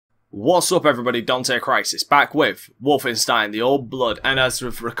What's up everybody, DanteCrysis back with Wolfenstein, the Old Blood, and as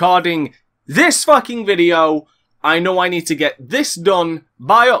of recording this fucking video, I know I need to get this done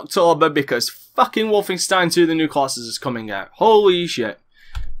by October because fucking Wolfenstein 2 the new classes is coming out. Holy shit.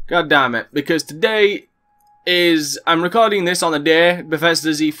 God damn it. Because today is, I'm recording this on the day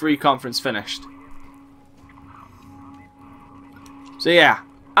Bethesda's E3 conference finished. So yeah,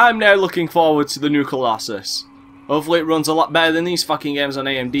 I'm now looking forward to the new Colossus. Hopefully it runs a lot better than these fucking games on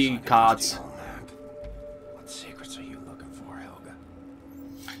AMD cards. What secrets are you looking for, Helga?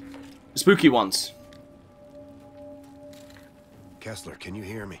 Spooky ones. Kessler, can you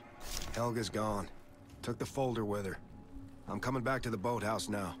hear me? Helga's gone. Took the folder with her. I'm coming back to the boathouse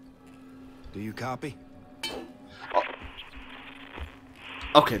now. Do you copy? Oh.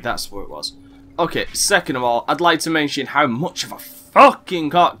 Okay, that's what it was. Okay, second of all, I'd like to mention how much of a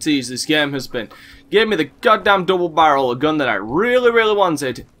fucking cock tease this game has been. Gave me the goddamn double barrel, a gun that I really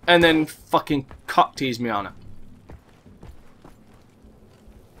wanted, and then fucking cock teased me on it.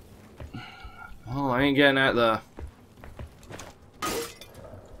 Oh, I ain't getting out there.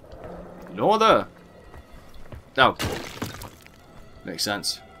 No other. No. Makes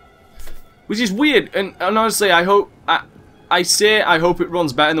sense. Which is weird, and honestly, I hope I hope it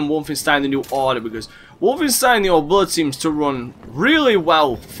runs better than Wolfenstein: The New Order, because Wolfenstein: The Old Blood seems to run really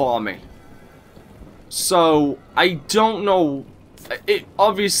well for me. So I don't know. It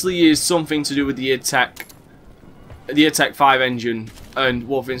obviously is something to do with the Attack 5 engine and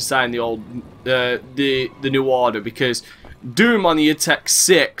Wolfenstein: The New Order, because Doom on the Attack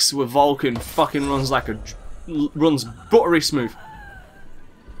 6 with Vulcan fucking runs buttery smooth.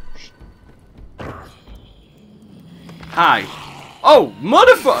 Hi. Oh,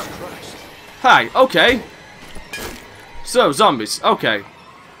 motherfucker! Hi, okay. So, zombies, okay.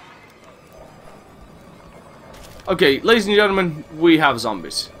 Okay, ladies and gentlemen, we have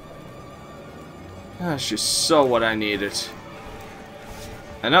zombies. That's just so what I needed.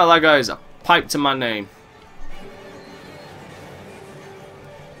 And now that guy is a pipe to my name.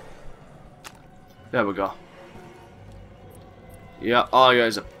 There we go. Yeah, all you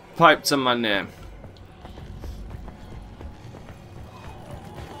guys are pipe to my name.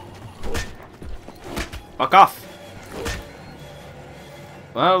 Fuck off.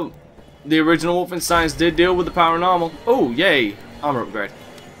 Well, the original Wolfensteins did deal with the paranormal. Oh, yay. Armor upgrade.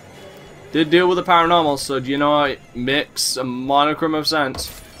 Did deal with the paranormal, so do you know it makes a monochrome of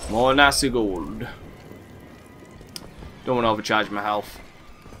sense. More nasty gold. Don't want to overcharge my health.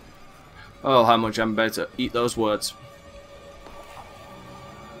 Oh, how much I'm better. Eat those words.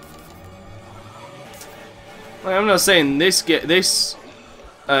 Like, I'm not saying this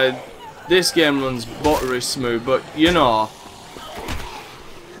game runs buttery smooth, but you know,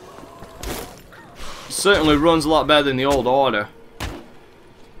 certainly runs a lot better than the old order.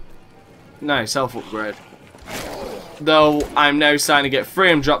 Nice health upgrade. Though I'm now starting to get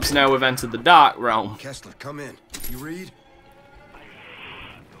frame drops now we've entered the dark realm. Kessler, come in. You read?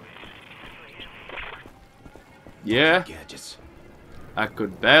 Yeah? Gadgets. I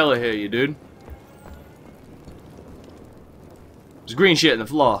could barely hear you, dude. There's green shit in the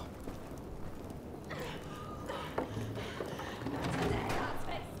floor.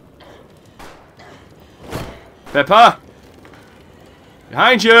 Pepper!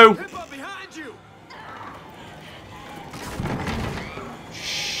 Behind you! Pippa, behind you!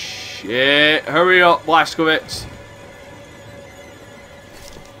 Shit, hurry up, Blazkowicz.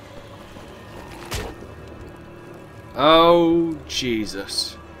 Oh,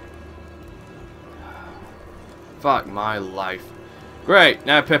 Jesus. Fuck my life. Great,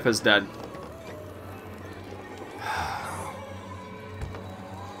 now Pippa's dead.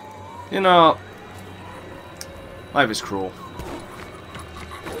 You know, life is cruel.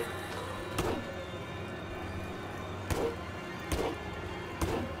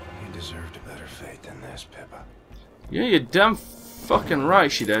 You deserved a better fate than this, Pippa. Yeah, you're damn fucking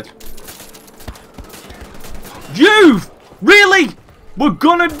right she did. You! Really? We're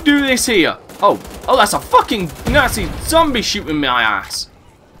gonna do this here. Oh, that's a fucking Nazi zombie shooting my ass.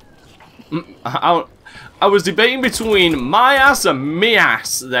 I was debating between my ass and me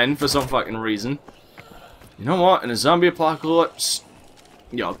ass then for some fucking reason. You know what? In a zombie apocalypse,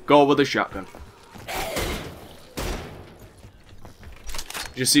 yo, go with a shotgun.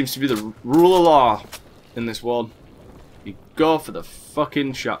 Just seems to be the rule of law in this world. You go for the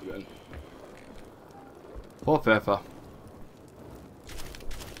fucking shotgun. Poor Pepper.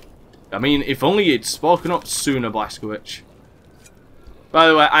 I mean, if only you'd spoken up sooner, Blazkowicz. By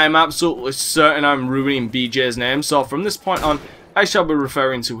the way, I am absolutely certain I'm ruining BJ's name, so from this point on, I shall be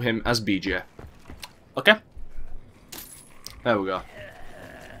referring to him as BJ. Okay? There we go.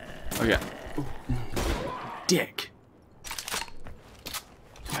 Okay. Ooh. Dick.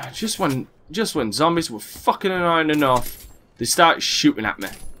 Just when zombies were fucking annoying enough, they start shooting at me.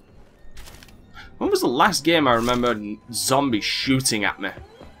 When was the last game I remember zombies shooting at me?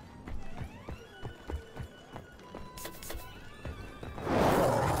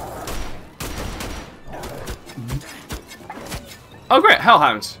 Oh great,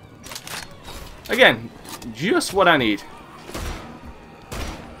 hellhounds. Again, just what I need.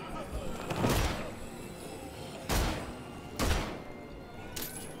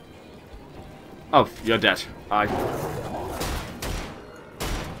 Oh, you're dead. Are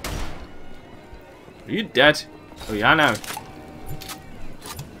you dead? Oh yeah, now.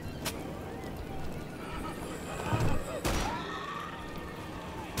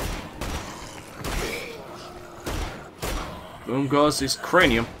 Boom goes his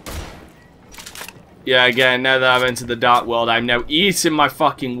cranium. Yeah, again, now that I've entered the dark world, I'm now eating my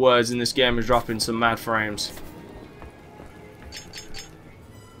fucking words and this game is dropping some mad frames.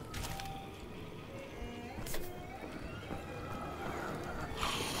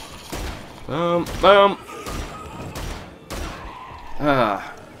 Boom, boom.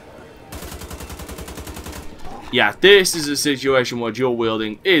 Yeah, this is a situation where dual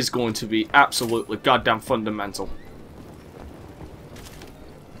wielding is going to be absolutely goddamn fundamental.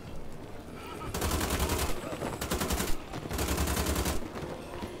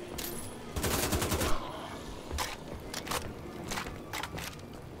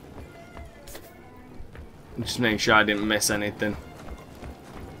 Just making sure I didn't miss anything.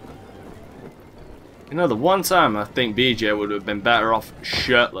 You know, the one time I think BJ would have been better off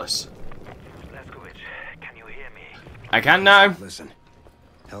shirtless. Can you hear me? I can now. Listen,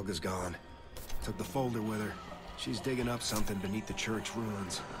 Helga's gone. Took the folder with her. She's digging up something beneath the church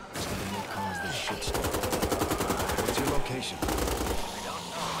ruins. Something will cause this shitstorm. What's your location? I don't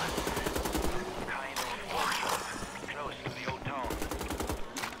know. Kind of workshop. Close to the old town.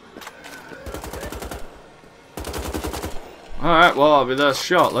 Alright, well, I'll be there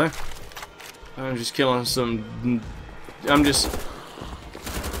shortly. I'm just killing some... I'm just...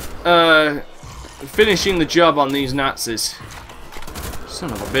 finishing the job on these Nazis.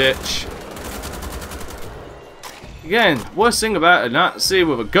 Son of a bitch. Again, worst thing about a Nazi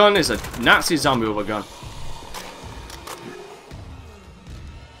with a gun is a Nazi zombie with a gun.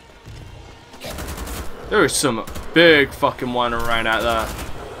 There is some big fucking one around out there.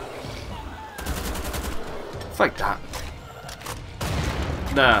 Like that.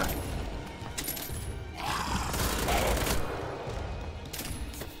 There.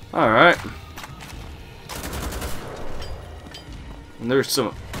 Alright. And there's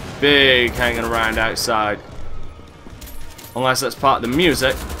some big hanging around outside. Unless that's part of the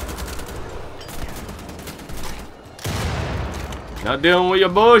music. Not dealing with your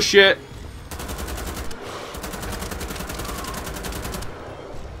bullshit.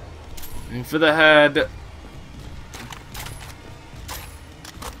 In for the head.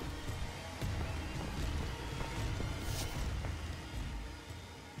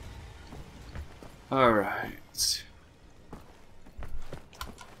 Alright.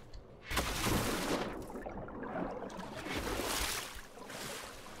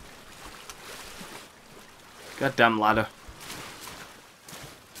 Goddamn ladder.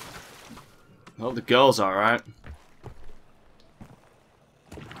 Oh, the girl's alright.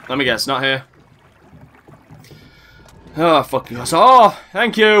 Let me guess, not here. Oh, fucking gosh. Oh,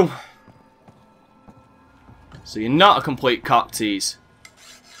 thank you! So you're not a complete cock tease.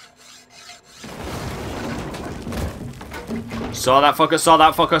 Saw that fucker, saw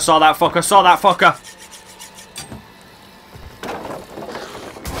that fucker, saw that fucker, saw that fucker!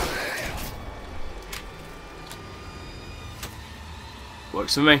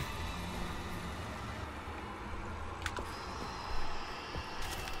 Works for me.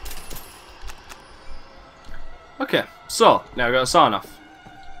 Okay, so, now we've got a sign off.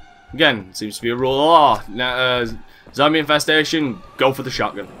 Again, seems to be a rule of law. Now, zombie infestation, go for the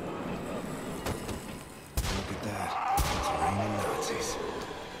shotgun.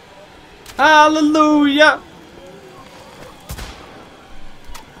 Hallelujah!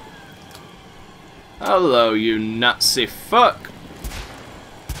 Hello, you Nazi fuck.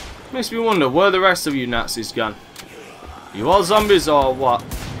 Makes me wonder where the rest of you Nazis gone. You all zombies or what?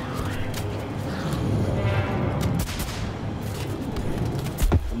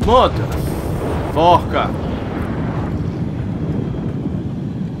 Motherfucker.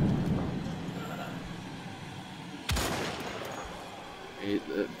 Eat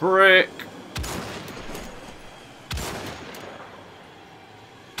the brick.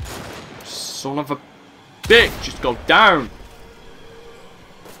 Son of a bitch, just go down.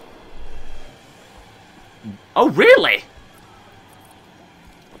 Oh, really?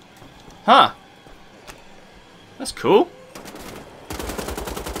 Huh. That's cool.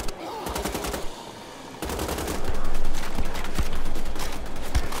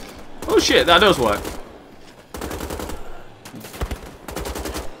 Oh shit, that does work.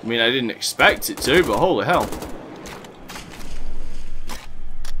 I mean, I didn't expect it to, but holy hell.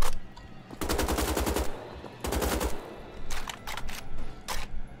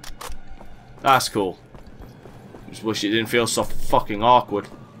 That's cool. Just wish it didn't feel so fucking awkward.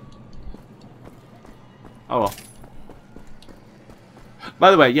 Oh well. By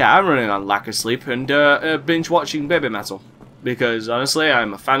the way, yeah, I'm running on lack of sleep and binge watching Baby Metal. Because honestly,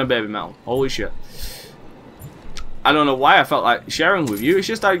 I'm a fan of Baby Metal. Holy shit. I don't know why I felt like sharing with you. It's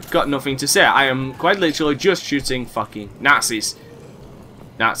just I got nothing to say. I am quite literally just shooting fucking Nazis.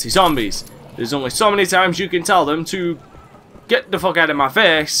 Nazi zombies. There's only so many times you can tell them to get the fuck out of my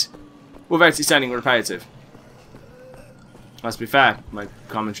face without it sounding repetitive. Let's be fair, my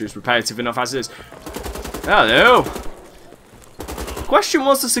commentary is repetitive enough as it is. Hello. Question: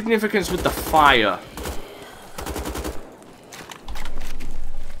 what's the significance with the fire?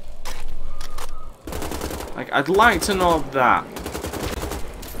 Like, I'd like to know that.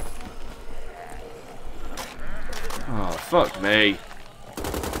 Oh, fuck me.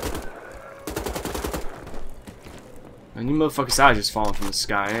 And you motherfuckers are just falling from the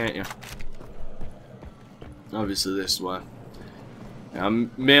sky, ain't you? Obviously this way. Yeah,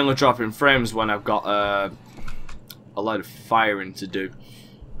 I'm mainly dropping frames when I've got a lot of firing to do.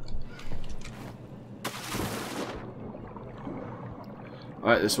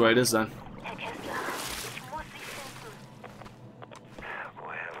 Alright, this way it is then.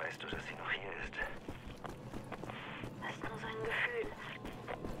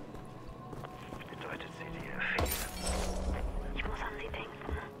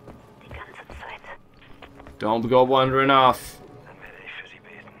 Don't go wandering off.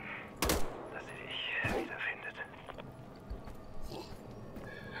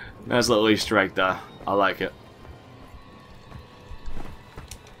 Nice little Easter egg there. I like it.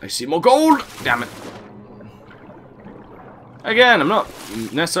 I see more gold! Damn it. Again, I'm not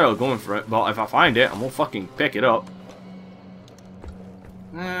necessarily going for it, but if I find it, I'm gonna fucking pick it up.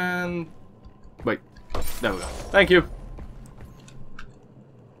 And... wait. There we go. Thank you.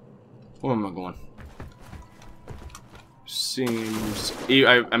 Where am I going? Seems...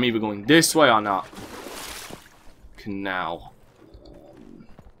 I'm either going this way or not. Canal.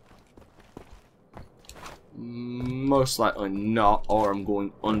 Most likely not, or I'm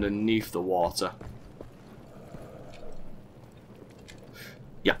going underneath the water.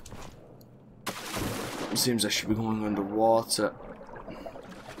 Yeah. It seems I should be going underwater.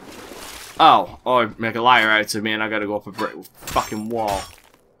 Oh, make a liar out of me and I gotta go up a brick fucking wall.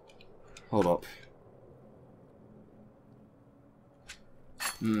 Hold up.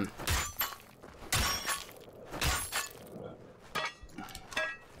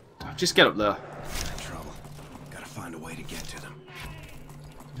 Just get up there. Trouble. Gotta find a way to get to them.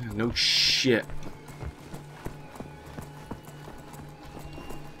 Yeah, no shit.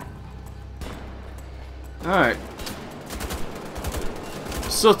 Alright.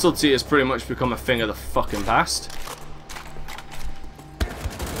 Subtlety has pretty much become a thing of the fucking past.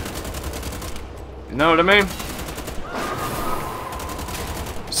 You know what I mean?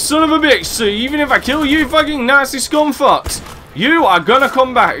 Son of a bitch, so even if I kill you fucking Nazi scumfucks, you are gonna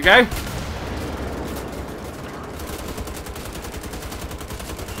come back, okay?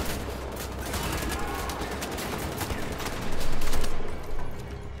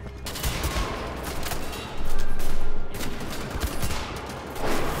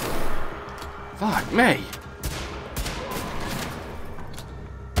 Fuck me.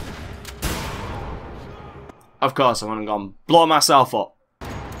 Of course, I'm gonna go and blow myself up.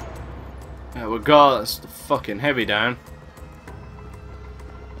 There we go, that's the fucking heavy down.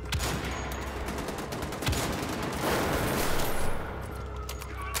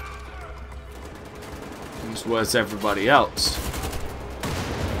 This was everybody else.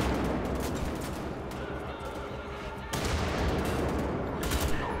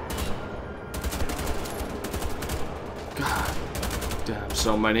 God damn,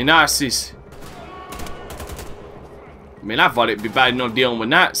 so many Nazis. I mean, I thought it'd be bad enough dealing with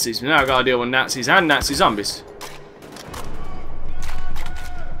Nazis, but now I gotta deal with Nazis and Nazi zombies.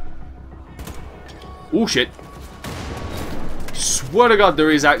 Oh shit. Swear to God,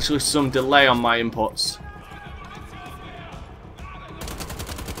 there is actually some delay on my inputs.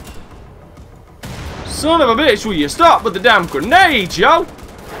 Son of a bitch, will you stop with the damn grenade, yo?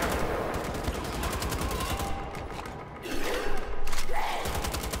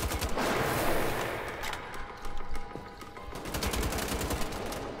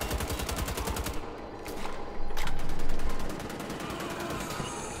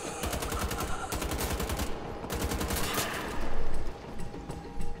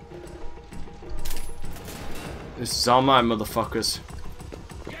 This is all mine, motherfuckers.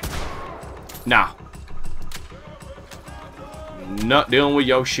 Nah. Not dealing with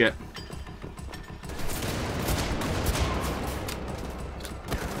your shit.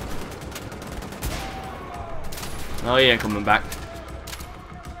 Oh, he ain't coming back.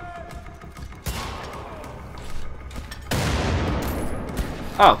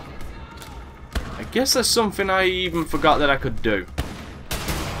 Oh. I guess there's something I even forgot that I could do.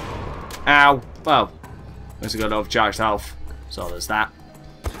 Ow. Well, I just got overcharged health. So there's that.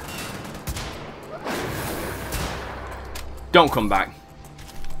 Don't come back.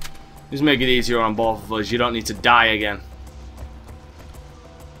 Just make it easier on both of us. You don't need to die again.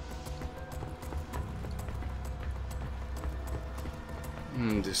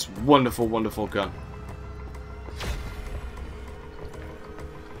 This wonderful, wonderful gun.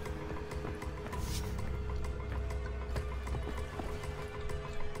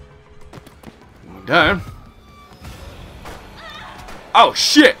 Going down. Oh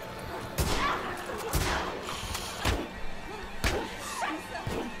shit!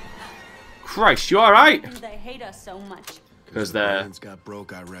 Christ, you alright? They hate us so much. Because they're... Plans got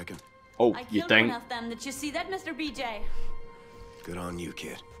broke, I reckon. Oh, I you killed think? one of them. Did you see that, Mr. BJ? Good on you,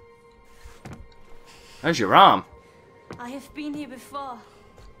 kid. There's your arm. I have been here before.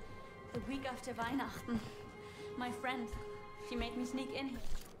 The week after Weihnachten. My friend, she made me sneak in here.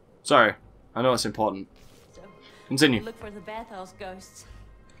 Sorry, I know it's important. So, Continue. look for the bathhouse ghosts.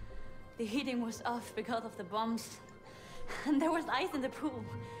 The heating was off because of the bombs. And there was ice in the pool.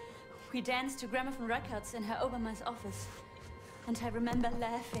 We danced to gramophone records in her Obermann's office. And I remember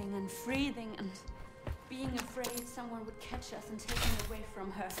laughing and breathing and being afraid someone would catch us and take me away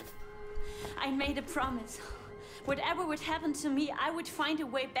from her. I made a promise. Whatever would happen to me, I would find a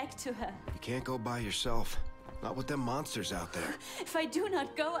way back to her. You can't go by yourself. Not with them monsters out there. If I do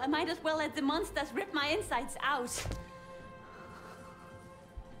not go, I might as well let the monsters rip my insides out.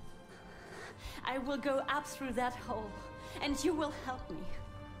 I will go up through that hole, and you will help me.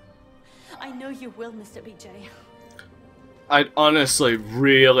 I know you will, Mr. BJ. I'd honestly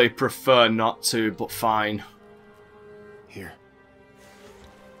really prefer not to, but fine. Here.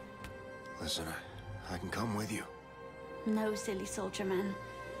 Listen, I can come with you. No, silly soldier man.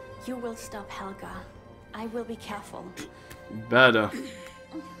 You will stop Helga. I will be careful. Better.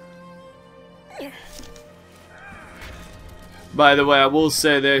 By the way, I will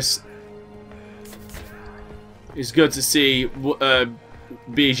say this. It's good to see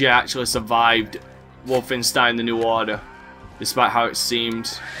BJ actually survived Wolfenstein: The New Order, despite how it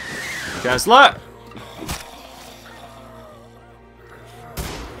seemed. Guys, look!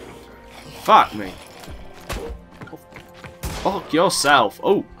 Fuck me. Fuck yourself.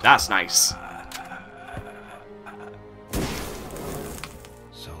 Oh, that's nice.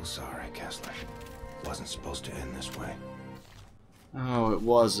 So sorry, Kessler. Wasn't supposed to end this way. Oh, it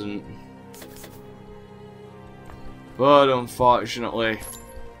wasn't. But unfortunately,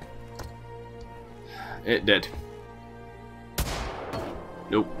 it did.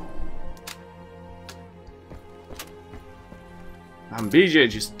 Nope. And BJ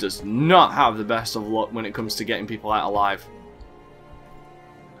just does not have the best of luck when it comes to getting people out alive.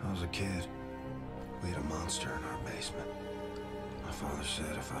 I was a kid. We had a monster in our basement. My father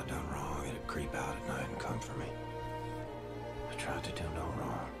said if I'd done wrong, it'd creep out at night and come for me. I tried to do no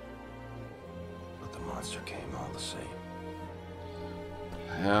wrong. But the monster came all the same.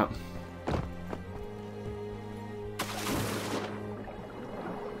 Yeah.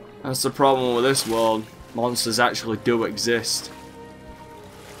 That's the problem with this world. Monsters actually do exist.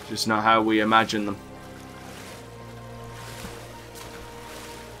 Just not how we imagine them.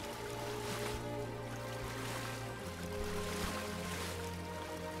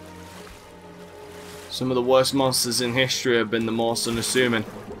 Some of the worst monsters in history have been the most unassuming.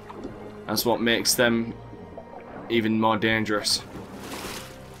 That's what makes them even more dangerous.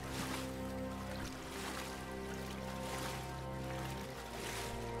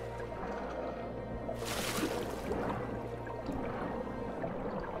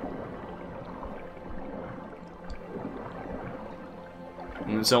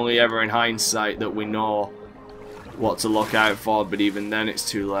 And it's only ever in hindsight that we know what to look out for, but even then it's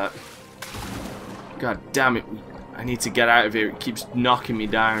too late. God damn it, I need to get out of here, it keeps knocking me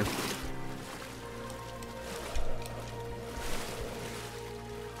down.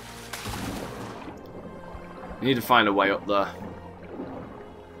 I need to find a way up there.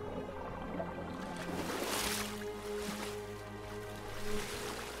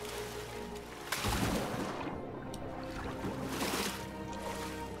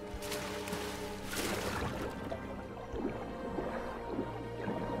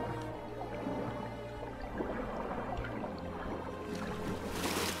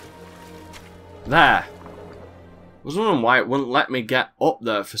 There. I was wondering why it wouldn't let me get up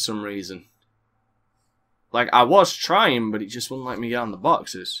there for some reason. Like, I was trying, but it just wouldn't let me get on the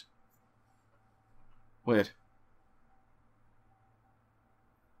boxes. Weird.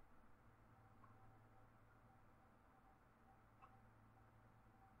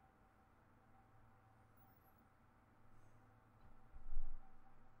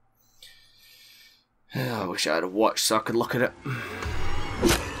 I wish I had a watch so I could look at it.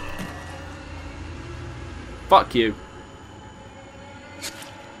 Fuck you.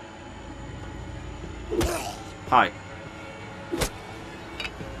 Hi.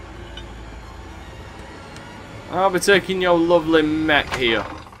 I'll be taking your lovely mech here.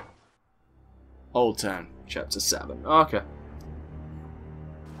 Old Town, Chapter 7. Okay.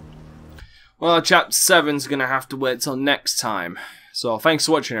 Well, Chapter 7's gonna have to wait till next time. So, thanks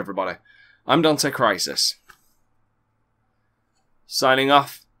for watching, everybody. I'm DanteCrysis. Signing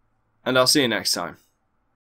off, and I'll see you next time.